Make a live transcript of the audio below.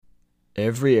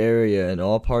Every area in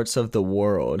all parts of the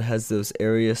world has those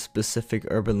area-specific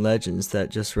urban legends that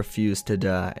just refuse to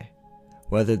die.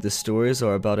 Whether the stories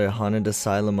are about a haunted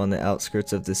asylum on the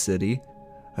outskirts of the city,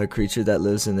 a creature that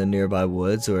lives in the nearby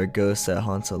woods, or a ghost that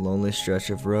haunts a lonely stretch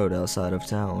of road outside of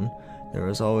town, there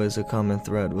is always a common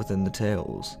thread within the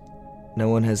tales. No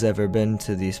one has ever been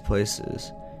to these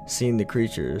places, seen the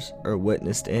creatures, or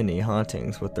witnessed any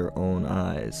hauntings with their own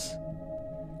eyes.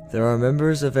 There are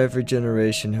members of every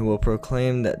generation who will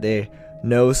proclaim that they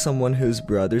know someone whose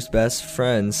brother's best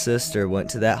friend's sister went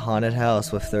to that haunted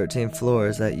house with 13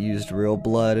 floors that used real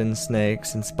blood and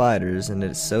snakes and spiders, and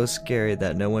it's so scary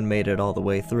that no one made it all the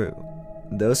way through.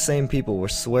 Those same people will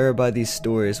swear by these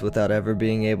stories without ever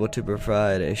being able to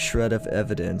provide a shred of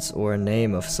evidence or a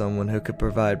name of someone who could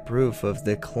provide proof of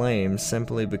the claim,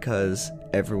 simply because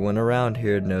everyone around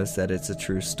here knows that it's a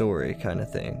true story kind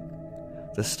of thing.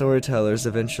 The storytellers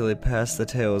eventually pass the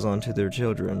tales on to their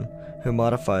children, who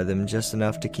modify them just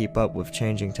enough to keep up with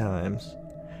changing times,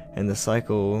 and the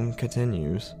cycle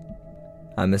continues.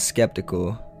 I'm as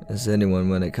skeptical as anyone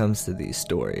when it comes to these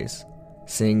stories,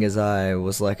 seeing as I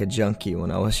was like a junkie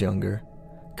when I was younger,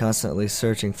 constantly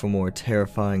searching for more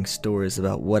terrifying stories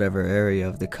about whatever area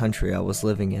of the country I was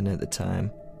living in at the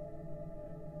time.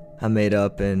 I made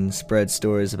up and spread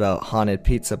stories about haunted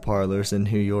pizza parlors in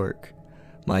New York,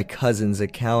 my cousin's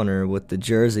encounter with the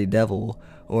Jersey Devil,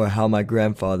 or how my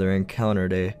grandfather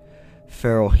encountered a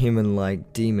feral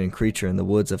human-like demon creature in the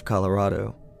woods of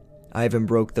Colorado. I even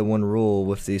broke the one rule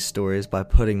with these stories by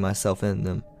putting myself in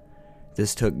them.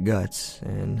 This took guts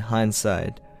and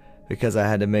hindsight, because I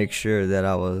had to make sure that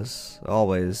I was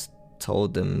always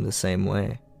told them the same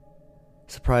way.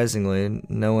 Surprisingly,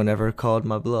 no one ever called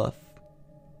my bluff.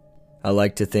 I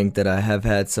like to think that I have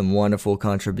had some wonderful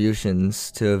contributions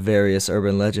to various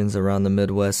urban legends around the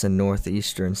Midwest and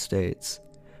Northeastern states.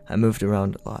 I moved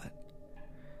around a lot.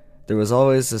 There was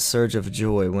always a surge of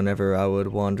joy whenever I would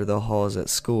wander the halls at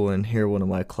school and hear one of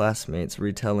my classmates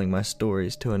retelling my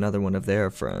stories to another one of their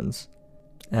friends,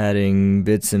 adding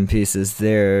bits and pieces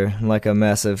there like a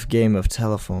massive game of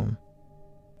telephone.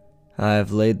 I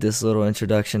have laid this little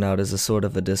introduction out as a sort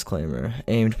of a disclaimer,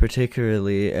 aimed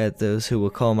particularly at those who will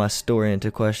call my story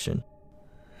into question.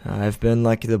 I've been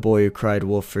like the boy who cried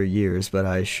wolf for years, but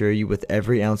I assure you with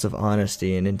every ounce of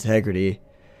honesty and integrity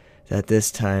that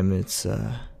this time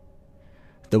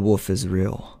the wolf is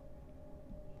real.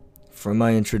 From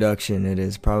my introduction, it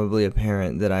is probably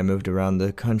apparent that I moved around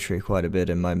the country quite a bit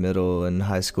in my middle and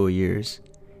high school years.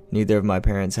 Neither of my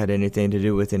parents had anything to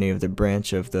do with any of the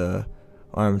branch of the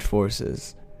armed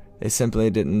forces. They simply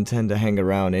didn't intend to hang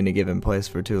around any given place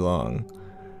for too long.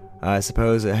 I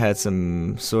suppose it had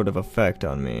some sort of effect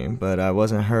on me, but I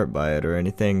wasn't hurt by it or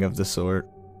anything of the sort.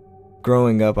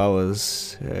 Growing up, I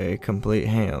was a complete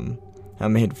ham. I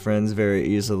made friends very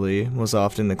easily, was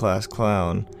often the class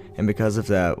clown, and because of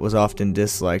that, was often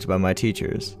disliked by my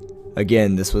teachers.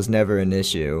 Again, this was never an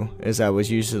issue, as I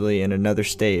was usually in another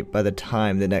state by the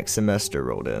time the next semester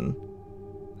rolled in.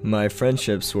 My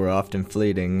friendships were often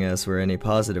fleeting, as were any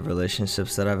positive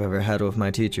relationships that I've ever had with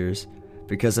my teachers.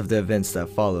 Because of the events that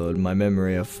followed, my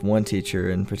memory of one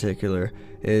teacher in particular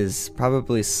is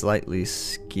probably slightly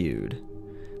skewed,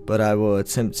 but I will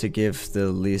attempt to give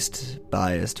the least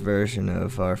biased version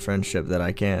of our friendship that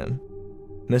I can.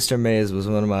 Mr. Mays was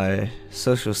one of my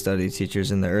social studies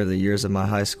teachers in the early years of my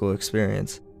high school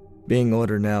experience. Being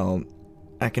older now,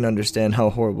 I can understand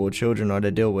how horrible children are to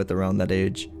deal with around that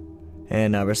age,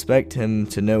 and I respect him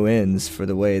to no ends for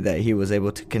the way that he was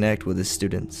able to connect with his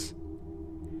students.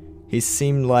 He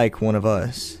seemed like one of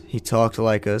us. He talked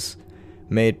like us,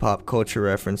 made pop culture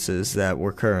references that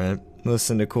were current,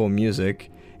 listened to cool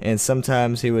music, and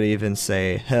sometimes he would even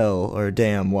say hell or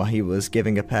damn while he was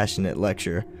giving a passionate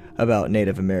lecture about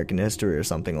Native American history or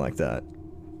something like that.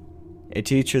 A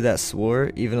teacher that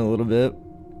swore, even a little bit,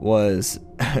 was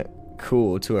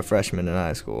cool to a freshman in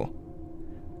high school.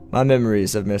 My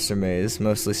memories of Mr. Mays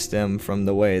mostly stem from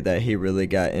the way that he really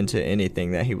got into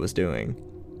anything that he was doing.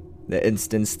 The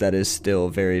instance that is still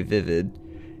very vivid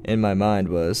in my mind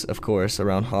was, of course,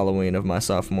 around Halloween of my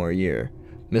sophomore year.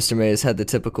 Mr. Mays had the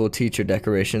typical teacher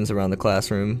decorations around the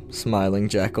classroom, smiling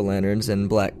jack-o'-lanterns and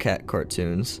black cat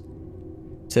cartoons.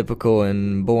 Typical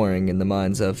and boring in the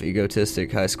minds of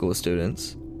egotistic high school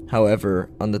students. However,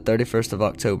 on the 31st of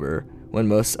October, when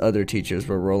most other teachers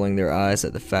were rolling their eyes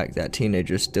at the fact that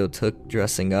teenagers still took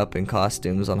dressing up in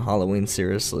costumes on Halloween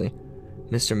seriously,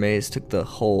 Mr. Mays took the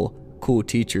whole cool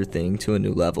teacher thing to a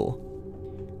new level.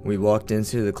 We walked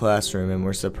into the classroom and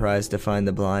were surprised to find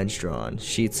the blinds drawn,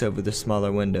 sheets over the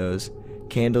smaller windows,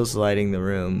 candles lighting the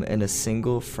room, and a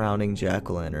single frowning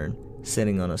jack-o'-lantern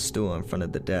sitting on a stool in front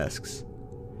of the desks.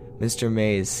 Mr.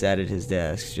 Mays sat at his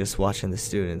desk, just watching the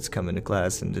students come into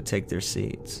class and to take their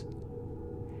seats.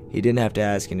 He didn't have to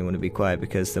ask anyone to be quiet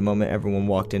because the moment everyone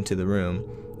walked into the room,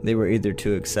 they were either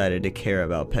too excited to care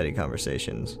about petty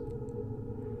conversations.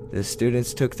 The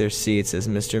students took their seats as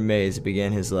Mr. Mays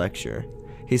began his lecture.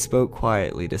 He spoke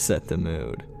quietly to set the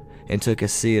mood, and took a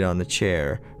seat on the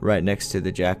chair right next to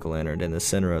the jack-o'-lantern in the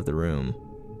center of the room.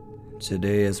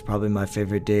 "Today is probably my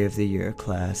favorite day of the year,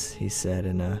 class," he said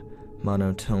in a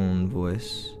monotone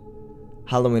voice.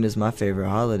 "Halloween is my favorite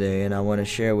holiday, and I want to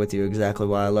share with you exactly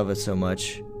why I love it so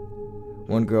much."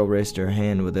 One girl raised her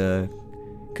hand with a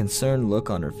concerned look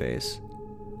on her face.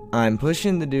 "I'm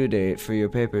pushing the due date for your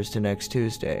papers to next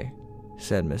Tuesday,"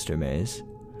 said Mr. Mays,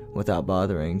 without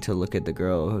bothering to look at the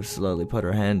girl who slowly put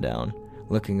her hand down,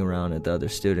 looking around at the other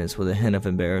students with a hint of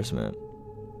embarrassment.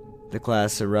 The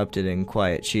class erupted in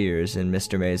quiet cheers, and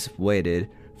Mr. Mays waited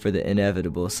for the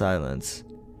inevitable silence.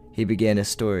 He began his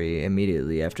story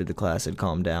immediately after the class had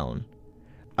calmed down.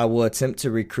 I will attempt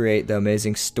to recreate the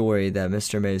amazing story that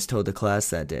Mr. Mays told the class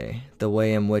that day. The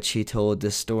way in which he told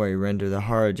this story rendered the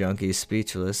horror junkies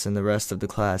speechless and the rest of the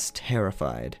class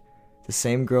terrified. The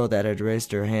same girl that had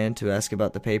raised her hand to ask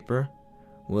about the paper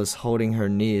was holding her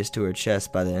knees to her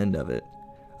chest by the end of it,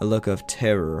 a look of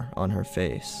terror on her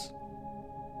face.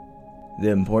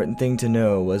 The important thing to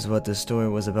know was what the story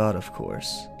was about, of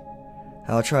course.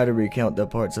 I'll try to recount the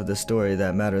parts of the story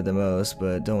that matter the most,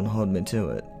 but don't hold me to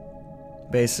it.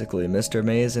 Basically, Mr.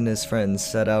 Mays and his friends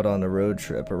set out on a road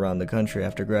trip around the country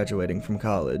after graduating from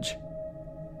college.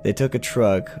 They took a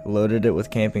truck, loaded it with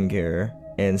camping gear,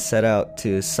 and set out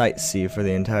to sightsee for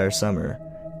the entire summer.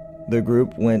 The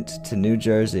group went to New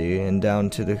Jersey and down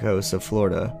to the coast of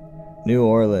Florida, New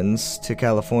Orleans to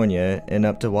California, and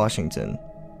up to Washington.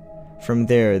 From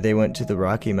there, they went to the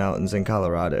Rocky Mountains in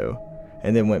Colorado,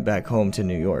 and then went back home to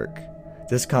New York.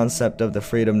 This concept of the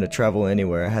freedom to travel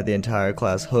anywhere had the entire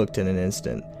class hooked in an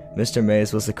instant. Mr.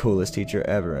 Mays was the coolest teacher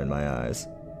ever in my eyes.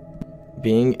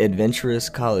 Being adventurous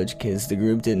college kids, the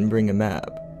group didn't bring a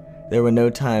map. There were no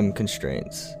time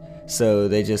constraints, so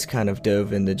they just kind of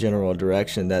dove in the general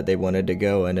direction that they wanted to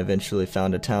go and eventually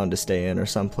found a town to stay in or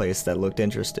some place that looked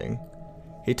interesting.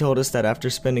 He told us that after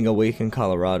spending a week in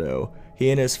Colorado, he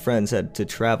and his friends had to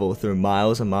travel through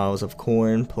miles and miles of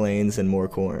corn, plains, and more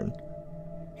corn.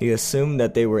 He assumed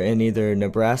that they were in either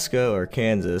Nebraska or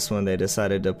Kansas when they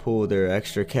decided to pool their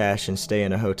extra cash and stay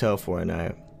in a hotel for a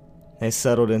night. They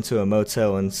settled into a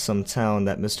motel in some town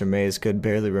that Mr. Mays could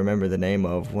barely remember the name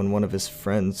of when one of his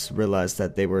friends realized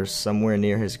that they were somewhere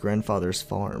near his grandfather's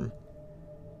farm.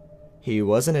 He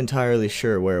wasn't entirely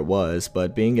sure where it was,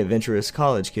 but being adventurous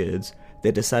college kids,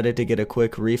 they decided to get a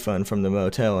quick refund from the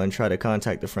motel and try to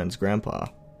contact the friend's grandpa.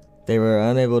 They were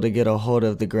unable to get a hold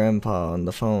of the grandpa on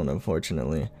the phone,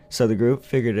 unfortunately, so the group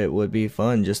figured it would be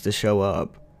fun just to show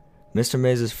up. Mr.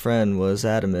 Mays' friend was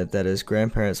adamant that his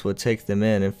grandparents would take them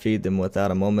in and feed them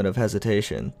without a moment of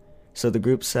hesitation, so the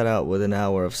group set out with an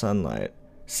hour of sunlight,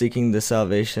 seeking the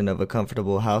salvation of a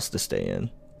comfortable house to stay in.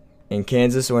 In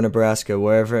Kansas or Nebraska,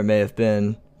 wherever it may have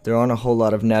been, there aren't a whole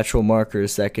lot of natural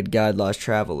markers that could guide lost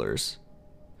travelers.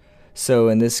 So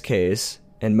in this case,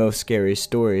 and most scary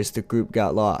stories, the group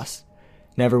got lost.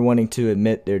 Never wanting to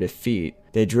admit their defeat,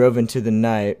 they drove into the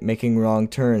night, making wrong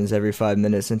turns every 5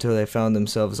 minutes until they found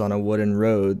themselves on a wooden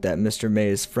road that Mr.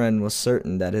 Mays' friend was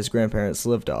certain that his grandparents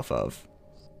lived off of.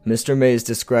 Mr. Mays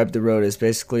described the road as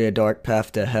basically a dark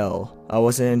path to hell. I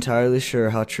wasn't entirely sure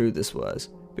how true this was,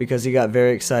 because he got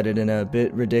very excited and a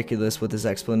bit ridiculous with his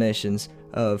explanations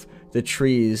of the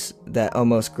trees that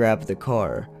almost grabbed the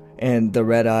car, and the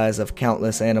red eyes of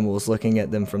countless animals looking at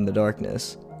them from the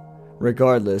darkness.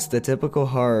 Regardless, the typical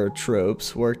horror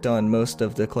tropes worked on most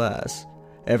of the class.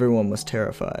 Everyone was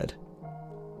terrified.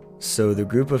 So the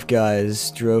group of guys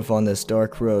drove on this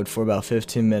dark road for about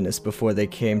 15 minutes before they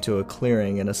came to a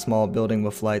clearing and a small building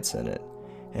with lights in it,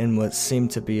 and what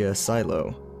seemed to be a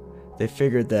silo. They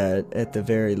figured that, at the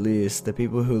very least, the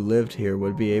people who lived here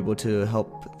would be able to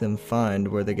help them find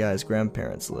where the guy's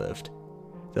grandparents lived.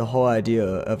 The whole idea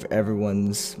of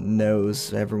everyone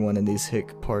knows everyone in these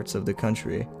hick parts of the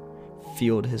country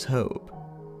fueled his hope.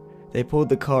 They pulled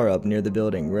the car up near the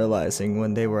building, realizing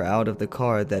when they were out of the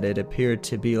car that it appeared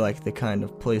to be like the kind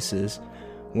of places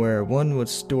where one would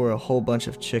store a whole bunch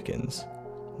of chickens.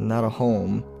 Not a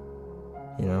home,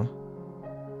 you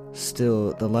know.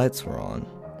 Still, the lights were on,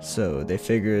 so they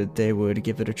figured they would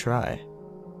give it a try.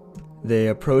 They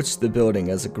approached the building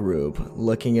as a group,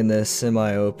 looking in the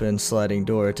semi-open sliding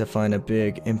door to find a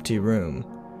big, empty room.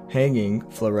 Hanging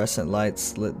fluorescent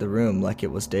lights lit the room like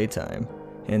it was daytime,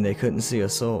 and they couldn't see a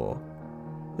soul.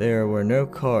 There were no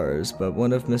cars, but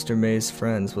one of Mr. May's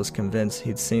friends was convinced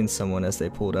he'd seen someone as they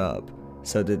pulled up,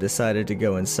 so they decided to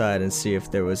go inside and see if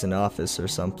there was an office or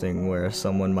something where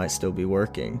someone might still be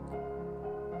working.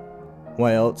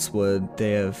 Why else would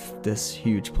they have this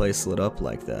huge place lit up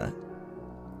like that?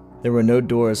 There were no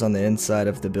doors on the inside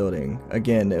of the building.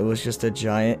 Again, it was just a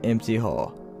giant empty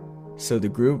hall. So the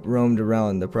group roamed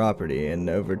around the property and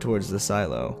over towards the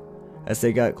silo. As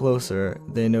they got closer,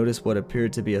 they noticed what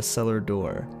appeared to be a cellar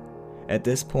door. At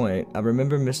this point, I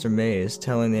remember Mr. Mays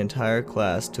telling the entire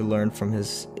class to learn from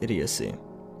his idiocy.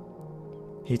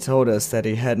 He told us that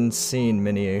he hadn't seen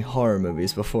many horror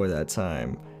movies before that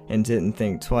time, and didn't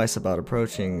think twice about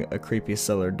approaching a creepy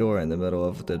cellar door in the middle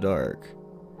of the dark,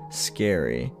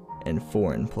 scary, and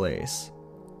foreign place.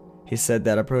 He said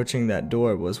that approaching that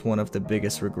door was one of the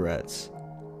biggest regrets.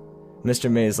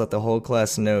 Mr. Mays let the whole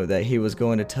class know that he was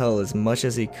going to tell as much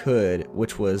as he could,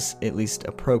 which was at least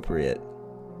appropriate.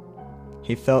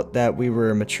 He felt that we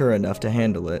were mature enough to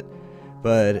handle it,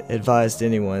 but advised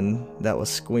anyone that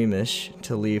was squeamish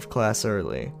to leave class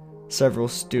early. Several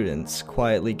students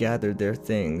quietly gathered their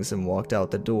things and walked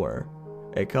out the door,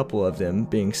 a couple of them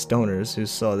being stoners who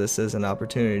saw this as an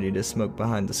opportunity to smoke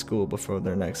behind the school before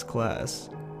their next class.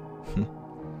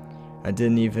 I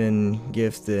didn't even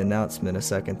give the announcement a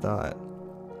second thought.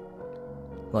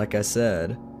 Like I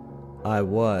said, I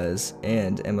was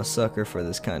and am a sucker for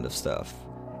this kind of stuff,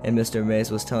 and Mr.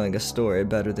 Mays was telling a story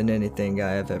better than anything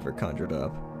I have ever conjured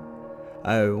up.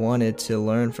 I wanted to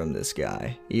learn from this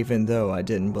guy, even though I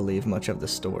didn't believe much of the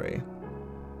story.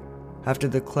 After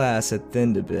the class had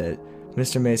thinned a bit,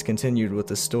 Mr. Mays continued with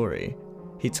the story.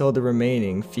 He told the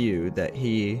remaining few that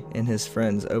he and his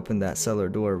friends opened that cellar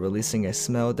door, releasing a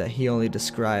smell that he only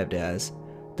described as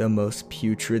the most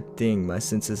putrid thing my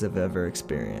senses have ever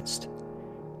experienced.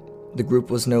 The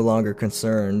group was no longer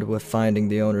concerned with finding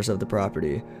the owners of the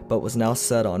property, but was now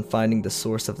set on finding the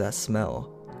source of that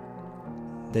smell.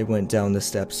 They went down the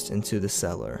steps into the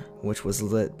cellar, which was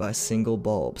lit by single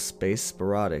bulbs spaced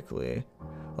sporadically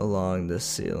along the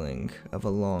ceiling of a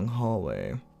long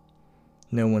hallway.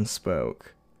 No one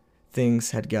spoke.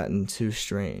 Things had gotten too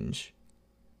strange.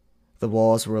 The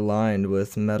walls were lined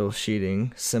with metal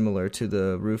sheeting, similar to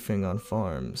the roofing on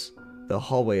farms. The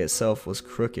hallway itself was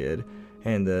crooked,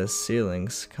 and the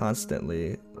ceilings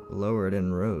constantly lowered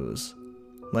in rows,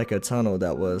 like a tunnel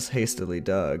that was hastily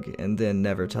dug and then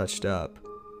never touched up.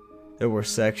 There were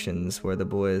sections where the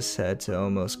boys had to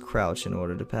almost crouch in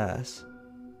order to pass.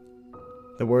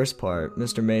 The worst part,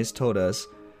 Mr. Mays told us,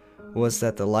 was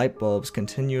that the light bulbs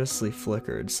continuously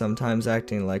flickered, sometimes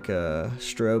acting like a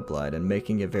strobe light and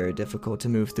making it very difficult to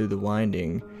move through the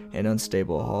winding and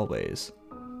unstable hallways.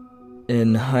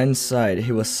 In hindsight,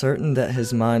 he was certain that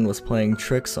his mind was playing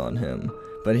tricks on him,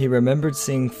 but he remembered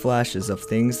seeing flashes of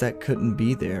things that couldn't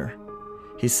be there.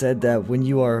 He said that when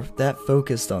you are that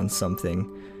focused on something,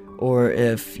 or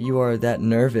if you are that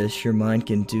nervous, your mind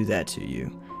can do that to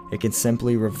you. It can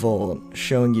simply revolt,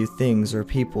 showing you things or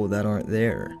people that aren't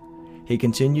there. He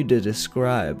continued to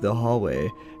describe the hallway,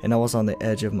 and I was on the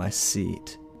edge of my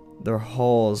seat. Their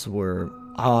halls were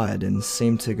odd and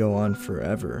seemed to go on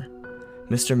forever.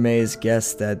 Mr. Mays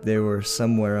guessed that they were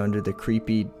somewhere under the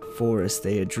creepy forest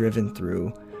they had driven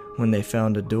through when they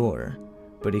found a door,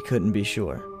 but he couldn't be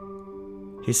sure.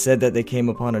 He said that they came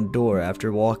upon a door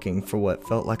after walking for what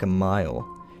felt like a mile.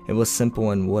 It was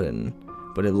simple and wooden,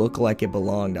 but it looked like it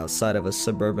belonged outside of a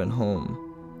suburban home.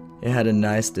 It had a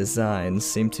nice design,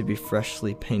 seemed to be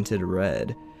freshly painted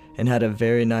red, and had a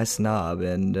very nice knob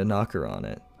and a knocker on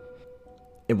it.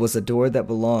 It was a door that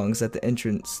belongs at the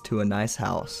entrance to a nice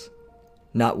house,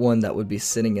 not one that would be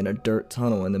sitting in a dirt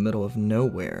tunnel in the middle of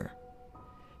nowhere.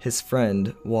 His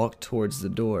friend walked towards the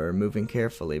door, moving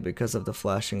carefully because of the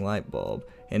flashing light bulb,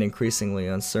 and increasingly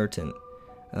uncertain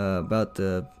about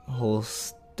the whole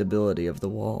stability of the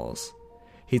walls.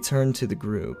 He turned to the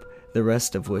group, the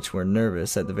rest of which were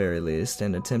nervous at the very least,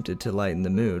 and attempted to lighten the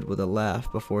mood with a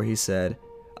laugh before he said,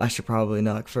 "I should probably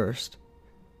knock first."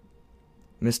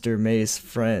 Mr. May's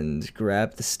friend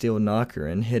grabbed the steel knocker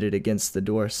and hit it against the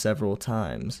door several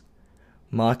times,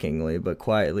 mockingly but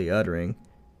quietly uttering,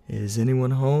 "Is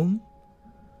anyone home?"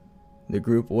 The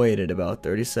group waited about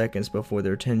 30 seconds before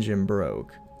their tension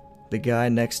broke. The guy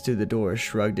next to the door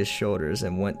shrugged his shoulders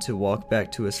and went to walk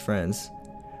back to his friends,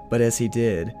 but as he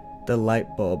did, the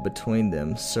light bulb between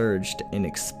them surged and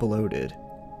exploded.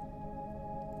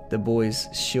 The boys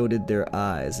shielded their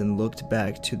eyes and looked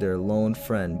back to their lone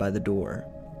friend by the door.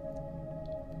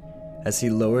 As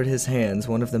he lowered his hands,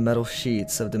 one of the metal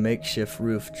sheets of the makeshift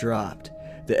roof dropped.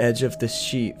 The edge of the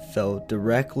sheet fell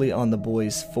directly on the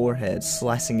boy's forehead,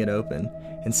 slicing it open,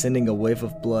 and sending a wave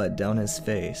of blood down his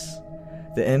face.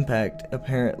 The impact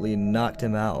apparently knocked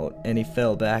him out, and he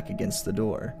fell back against the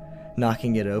door,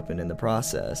 knocking it open in the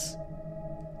process.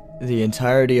 The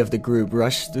entirety of the group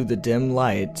rushed through the dim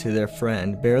light to their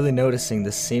friend, barely noticing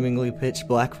the seemingly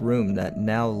pitch-black room that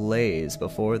now lays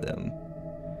before them.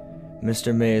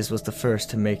 Mr. Mays was the first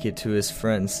to make it to his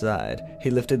friend's side. He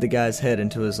lifted the guy's head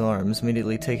into his arms,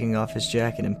 immediately taking off his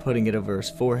jacket and putting it over his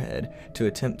forehead to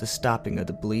attempt the stopping of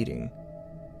the bleeding.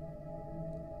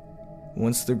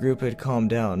 Once the group had calmed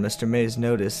down, Mr. Mays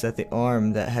noticed that the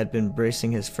arm that had been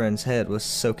bracing his friend's head was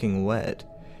soaking wet.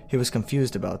 He was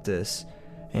confused about this,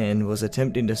 and was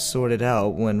attempting to sort it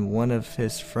out when one of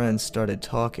his friends started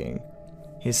talking.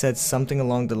 He said something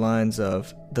along the lines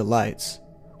of, "The lights.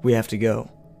 We have to go."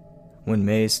 When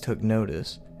Mays took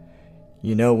notice.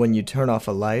 "You know when you turn off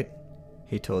a light,"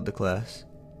 he told the class,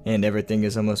 "and everything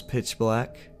is almost pitch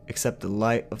black, except the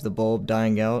light of the bulb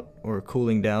dying out or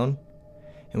cooling down?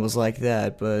 It was like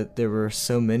that, but there were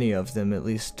so many of them, at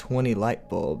least 20 light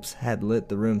bulbs had lit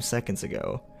the room seconds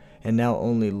ago, and now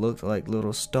only looked like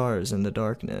little stars in the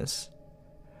darkness.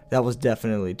 That was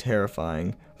definitely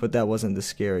terrifying, but that wasn't the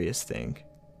scariest thing.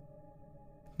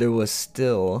 There was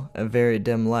still a very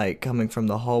dim light coming from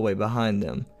the hallway behind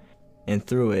them, and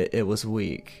through it was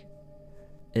weak.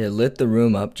 It lit the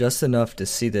room up just enough to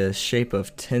see the shape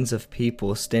of tens of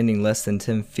people standing less than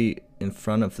 10 feet in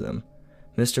front of them.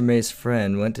 Mr. May's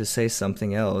friend went to say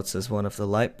something else as one of the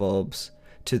light bulbs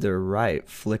to their right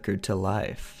flickered to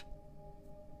life.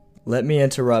 Let me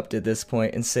interrupt at this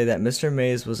point and say that Mr.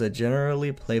 Mays was a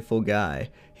generally playful guy.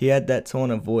 He had that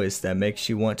tone of voice that makes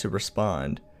you want to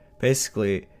respond.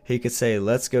 Basically, he could say,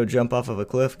 "Let's go jump off of a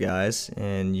cliff, guys,"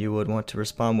 and you would want to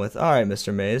respond with, "Alright,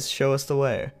 Mr. Mays, show us the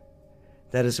way."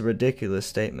 That is a ridiculous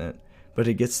statement, but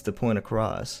it gets the point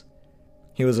across.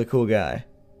 He was a cool guy.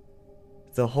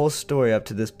 The whole story up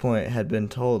to this point had been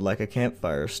told like a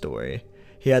campfire story.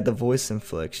 He had the voice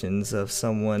inflections of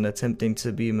someone attempting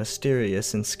to be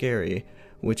mysterious and scary,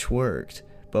 which worked,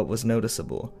 but was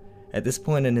noticeable. At this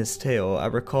point in his tale, I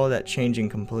recall that changing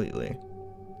completely.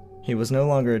 He was no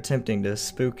longer attempting to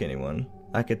spook anyone.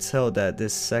 I could tell that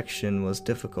this section was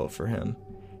difficult for him.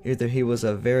 Either he was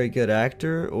a very good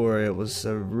actor, or it was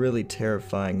a really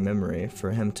terrifying memory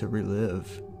for him to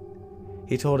relive.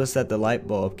 He told us that the light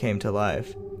bulb came to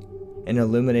life and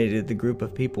illuminated the group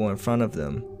of people in front of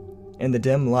them. In the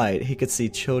dim light, he could see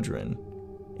children,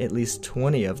 at least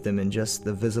 20 of them in just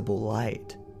the visible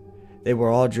light. They were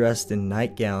all dressed in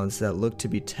nightgowns that looked to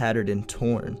be tattered and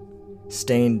torn,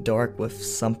 stained dark with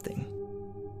something.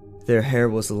 Their hair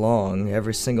was long.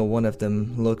 Every single one of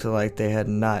them looked like they had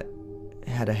not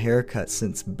had a haircut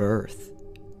since birth.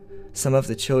 Some of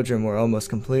the children were almost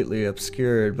completely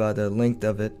obscured by the length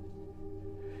of it.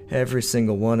 Every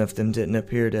single one of them didn't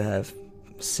appear to have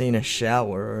seen a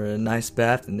shower or a nice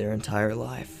bath in their entire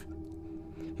life.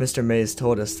 Mr. Mays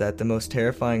told us that the most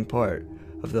terrifying part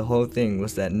of the whole thing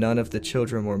was that none of the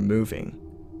children were moving.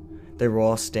 They were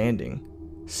all standing,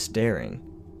 staring,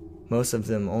 most of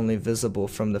them only visible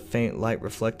from the faint light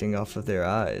reflecting off of their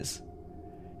eyes.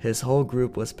 His whole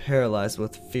group was paralyzed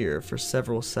with fear for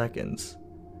several seconds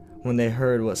when they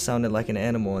heard what sounded like an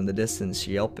animal in the distance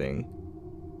yelping.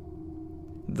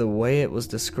 The way it was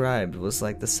described was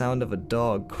like the sound of a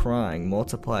dog crying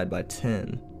multiplied by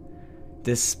 10.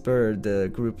 This spurred the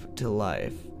group to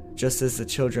life. Just as the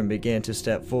children began to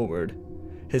step forward,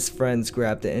 his friends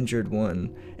grabbed the injured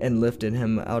one and lifted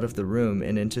him out of the room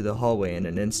and into the hallway in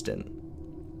an instant.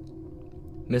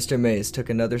 Mr. Mays took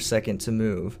another second to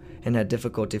move and had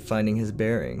difficulty finding his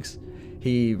bearings.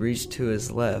 He reached to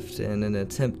his left in an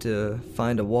attempt to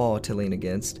find a wall to lean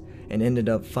against and ended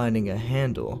up finding a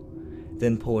handle,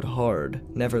 then pulled hard,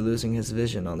 never losing his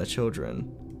vision on the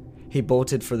children. He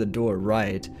bolted for the door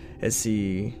right as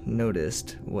he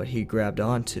noticed what he grabbed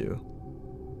onto.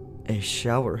 A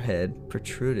shower head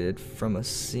protruded from a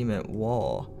cement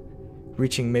wall,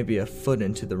 reaching maybe a foot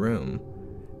into the room.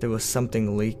 There was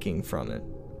something leaking from it,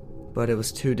 but it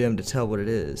was too dim to tell what it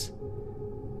is.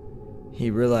 He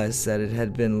realized that it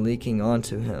had been leaking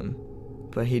onto him,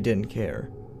 but he didn't care.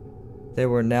 There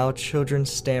were now children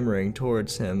stammering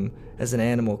towards him as an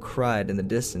animal cried in the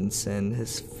distance, and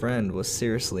his friend was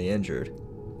seriously injured.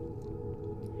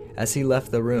 As he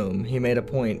left the room, he made a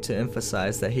point to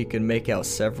emphasize that he could make out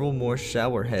several more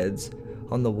shower heads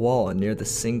on the wall near the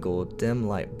single dim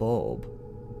light bulb.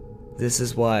 "This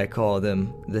is why I call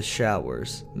them the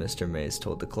showers," Mr. Mays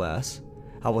told the class.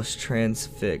 I was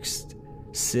transfixed,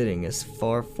 sitting as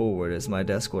far forward as my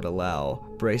desk would allow,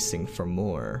 bracing for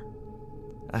more.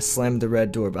 "I slammed the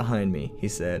red door behind me," he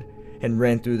said, "and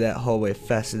ran through that hallway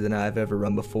faster than I've ever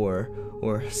run before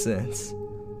or since.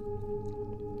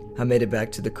 I made it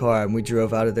back to the car and we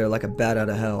drove out of there like a bat out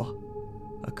of hell.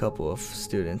 A couple of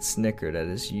students snickered at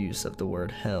his use of the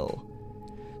word hell.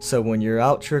 So when you're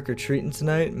out trick-or-treating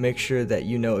tonight, make sure that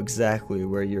you know exactly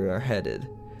where you are headed.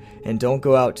 And don't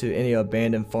go out to any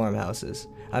abandoned farmhouses.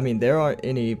 I mean, there aren't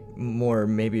any more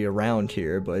maybe around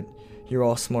here, but you're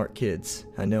all smart kids.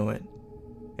 I know it.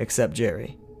 Except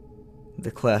Jerry. The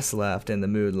class laughed and the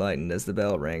mood lightened as the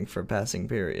bell rang for passing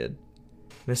period.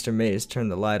 Mr. Mays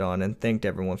turned the light on and thanked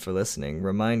everyone for listening,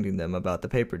 reminding them about the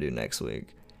paper due next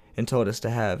week, and told us to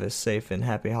have a safe and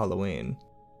happy Halloween.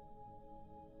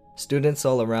 Students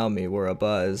all around me were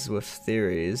abuzz with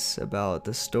theories about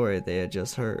the story they had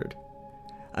just heard.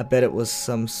 I bet it was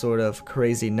some sort of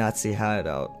crazy Nazi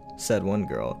hideout, said one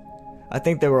girl. I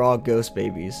think they were all ghost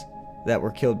babies that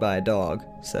were killed by a dog,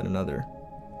 said another.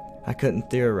 I couldn't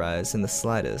theorize in the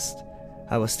slightest.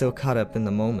 I was still caught up in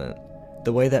the moment.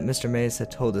 The way that Mr. Mays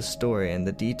had told the story and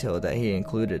the detail that he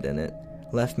included in it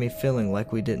left me feeling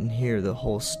like we didn't hear the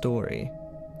whole story.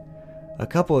 A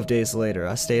couple of days later,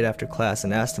 I stayed after class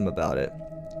and asked him about it,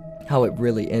 how it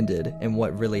really ended and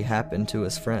what really happened to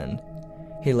his friend.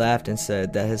 He laughed and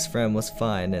said that his friend was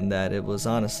fine and that it was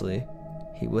honestly,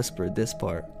 he whispered this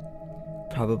part,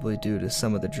 probably due to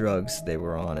some of the drugs they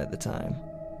were on at the time.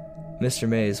 Mr.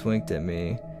 Mays winked at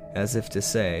me as if to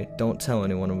say, don't tell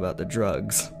anyone about the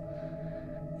drugs.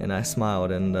 And I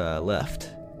smiled and left.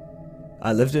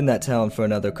 I lived in that town for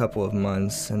another couple of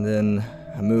months, and then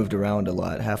I moved around a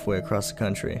lot halfway across the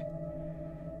country.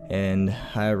 And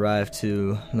I arrived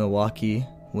to Milwaukee,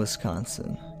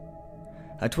 Wisconsin.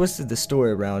 I twisted the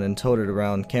story around and told it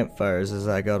around campfires as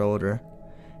I got older,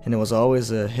 and it was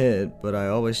always a hit, but I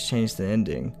always changed the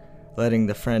ending, letting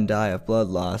the friend die of blood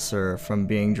loss or from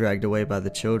being dragged away by the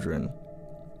children.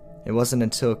 It wasn't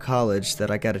until college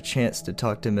that I got a chance to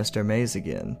talk to Mr. Mays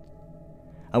again.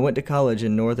 I went to college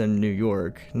in northern New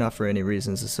York, not for any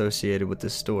reasons associated with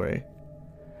this story.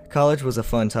 College was a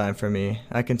fun time for me.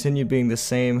 I continued being the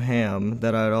same ham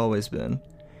that I had always been.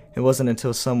 It wasn't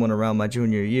until someone around my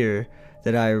junior year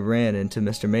that I ran into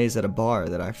Mr. Mays at a bar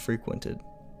that I frequented.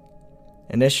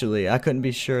 Initially, I couldn't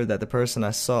be sure that the person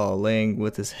I saw laying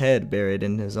with his head buried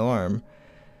in his arm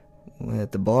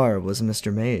at the bar was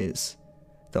Mr. Mays.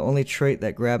 The only trait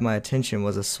that grabbed my attention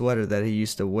was a sweater that he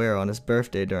used to wear on his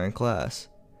birthday during class.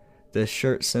 The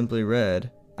shirt simply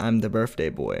read, "I'm the birthday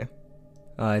boy."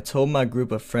 I told my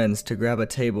group of friends to grab a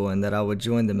table and that I would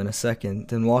join them in a second,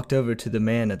 then walked over to the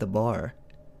man at the bar.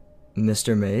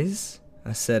 "Mr. Mays?"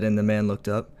 I said, and the man looked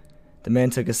up. The man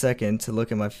took a second to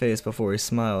look at my face before he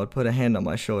smiled, put a hand on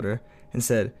my shoulder, and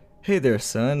said, "Hey there,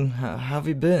 son. How have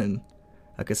you been?"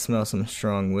 I could smell some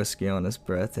strong whiskey on his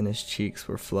breath, and his cheeks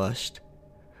were flushed.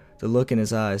 The look in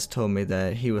his eyes told me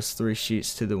that he was 3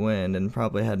 sheets to the wind and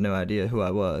probably had no idea who I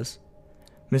was.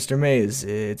 "Mr. Mays,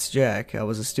 it's Jack. I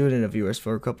was a student of yours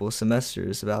for a couple of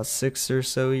semesters, about 6 or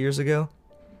so years ago."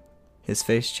 His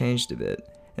face changed a bit,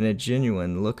 and a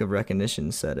genuine look of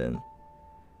recognition set in.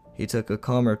 He took a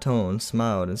calmer tone,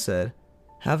 smiled, and said,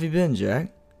 "How have you been,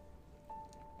 Jack?"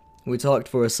 We talked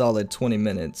for a solid 20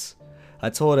 minutes. I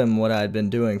told him what I had been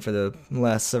doing for the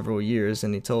last several years,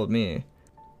 and he told me.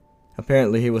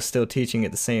 Apparently he was still teaching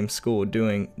at the same school,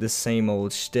 doing the same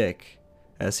old shtick,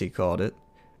 as he called it.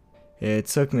 It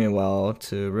took me a while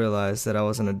to realize that I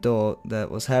was an adult that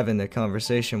was having a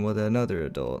conversation with another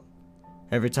adult.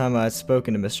 Every time I had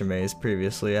spoken to Mr. Mays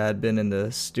previously, I had been in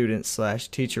the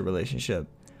student-slash-teacher relationship,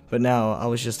 but now I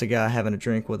was just a guy having a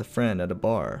drink with a friend at a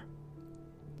bar.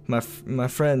 My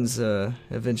friends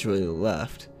eventually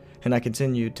left, and I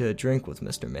continued to drink with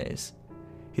Mr. Mays.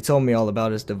 He told me all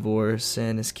about his divorce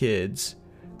and his kids,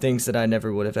 things that I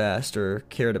never would have asked or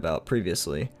cared about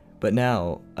previously, but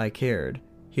now I cared.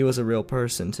 He was a real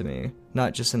person to me,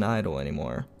 not just an idol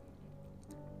anymore.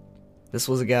 This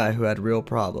was a guy who had real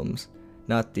problems,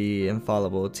 not the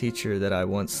infallible teacher that I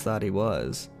once thought he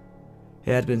was.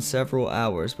 It had been several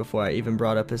hours before I even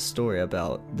brought up his story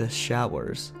about the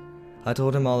showers. I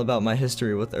told him all about my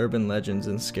history with urban legends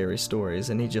and scary stories,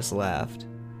 and he just laughed.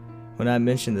 When I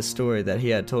mentioned the story that he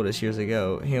had told us years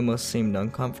ago, he almost seemed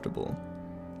uncomfortable.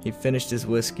 He finished his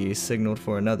whiskey, signaled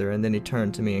for another, and then he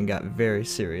turned to me and got very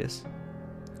serious.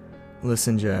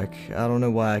 "Listen, Jack, I don't know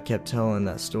why I kept telling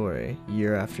that story,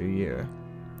 year after year."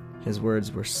 His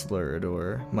words were slurred,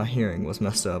 or my hearing was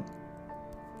messed up.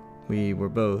 We were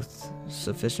both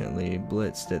sufficiently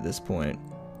blitzed at this point.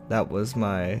 That was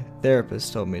my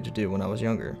therapist told me to do when I was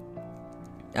younger.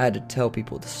 I had to tell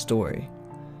people the story,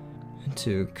 and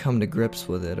to come to grips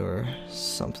with it, or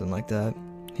something like that.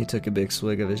 He took a big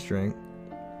swig of his drink.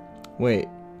 "Wait,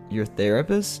 your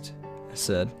therapist?" I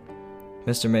said.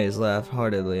 Mr. Mays laughed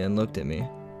heartily and looked at me.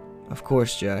 Of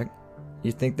course, Jack.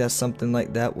 You think that something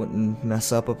like that wouldn't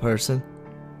mess up a person?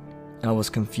 I was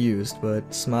confused,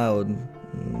 but smiled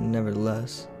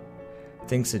nevertheless.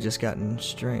 Things had just gotten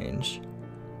strange.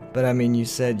 But I mean, you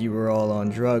said you were all on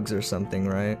drugs or something,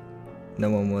 right? No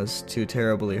one was too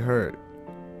terribly hurt.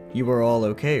 You were all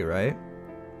okay, right?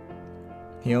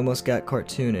 He almost got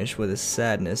cartoonish with his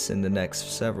sadness in the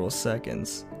next several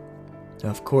seconds.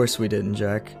 Of course we didn't,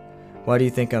 Jack. Why do you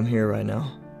think I'm here right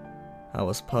now? I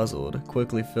was puzzled,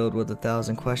 quickly filled with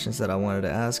 1,000 questions that I wanted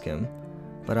to ask him,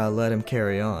 but I let him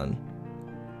carry on.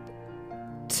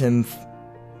 Tim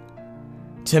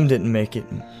didn't make it,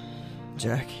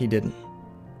 Jack, he didn't.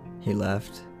 He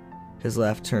laughed. His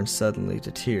laugh turned suddenly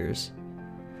to tears.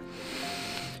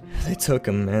 They took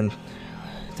him, man.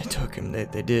 They took him.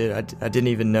 They did. I didn't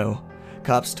even know.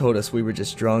 Cops told us we were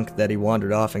just drunk, that he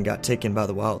wandered off and got taken by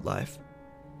the wildlife.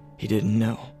 He didn't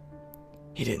know.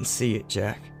 He didn't see it,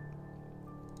 Jack.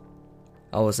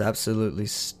 I was absolutely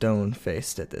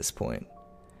stone-faced at this point.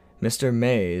 Mr.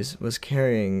 Mays was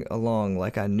carrying along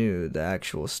like I knew the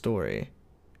actual story.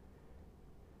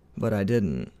 But I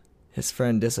didn't. His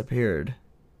friend disappeared.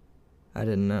 I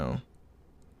didn't know.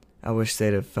 I wish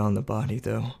they'd have found the body,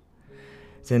 though.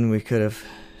 Then we could have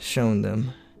shown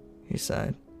them, he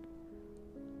sighed.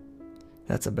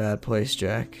 That's a bad place,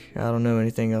 Jack. I don't know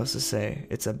anything else to say.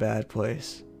 It's a bad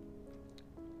place.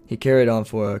 He carried on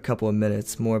for a couple of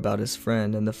minutes, more about his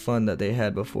friend and the fun that they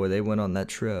had before they went on that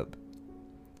trip.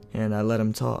 And I let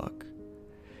him talk.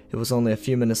 It was only a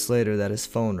few minutes later that his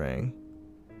phone rang.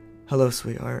 Hello,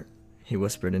 sweetheart, he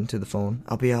whispered into the phone.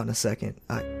 I'll be out in a second.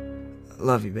 I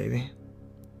love you, baby.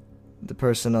 The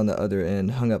person on the other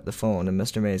end hung up the phone and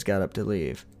Mr. Mays got up to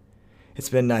leave. It's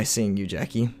been nice seeing you,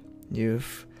 Jackie.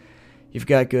 You've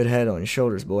got good head on your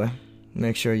shoulders, boy.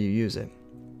 Make sure you use it.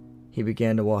 He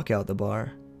began to walk out the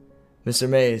bar. Mr.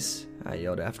 Mays, I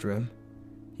yelled after him.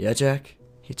 Yeah, Jack?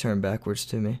 He turned backwards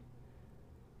to me.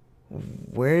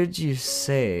 Where'd you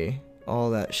say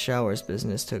all that showers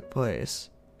business took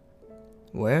place?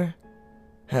 Where?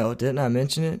 Hell, didn't I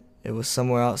mention it? It was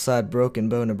somewhere outside Broken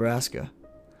Bow, Nebraska.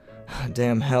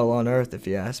 Damn hell on earth, if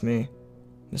you ask me.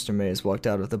 Mr. Mays walked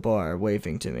out of the bar,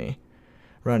 waving to me,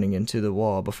 running into the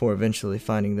wall before eventually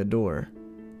finding the door.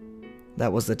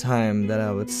 That was the time that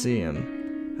I would see him.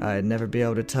 I'd never be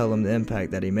able to tell him the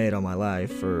impact that he made on my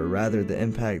life, or rather the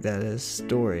impact that his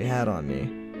story had on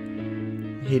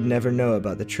me. He'd never know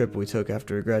about the trip we took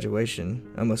after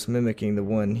graduation, almost mimicking the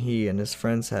one he and his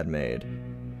friends had made.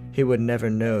 He would never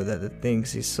know that the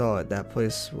things he saw at that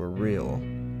place were real.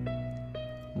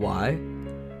 Why?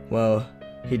 Well,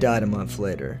 he died a month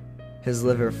later. His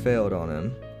liver failed on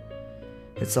him.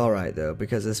 It's alright though,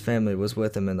 because his family was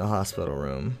with him in the hospital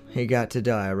room. He got to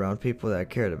die around people that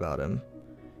cared about him.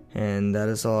 And that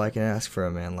is all I can ask for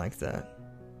a man like that.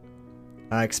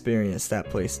 I experienced that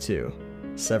place too,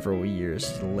 several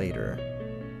years later.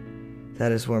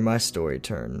 That is where my story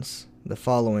turns. The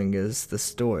following is the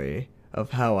story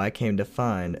of how I came to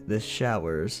find the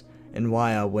showers and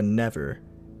why I would never,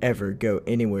 ever go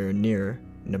anywhere near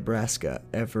Nebraska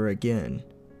ever again.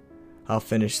 I'll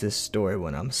finish this story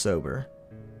when I'm sober.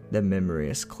 The memory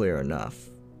is clear enough.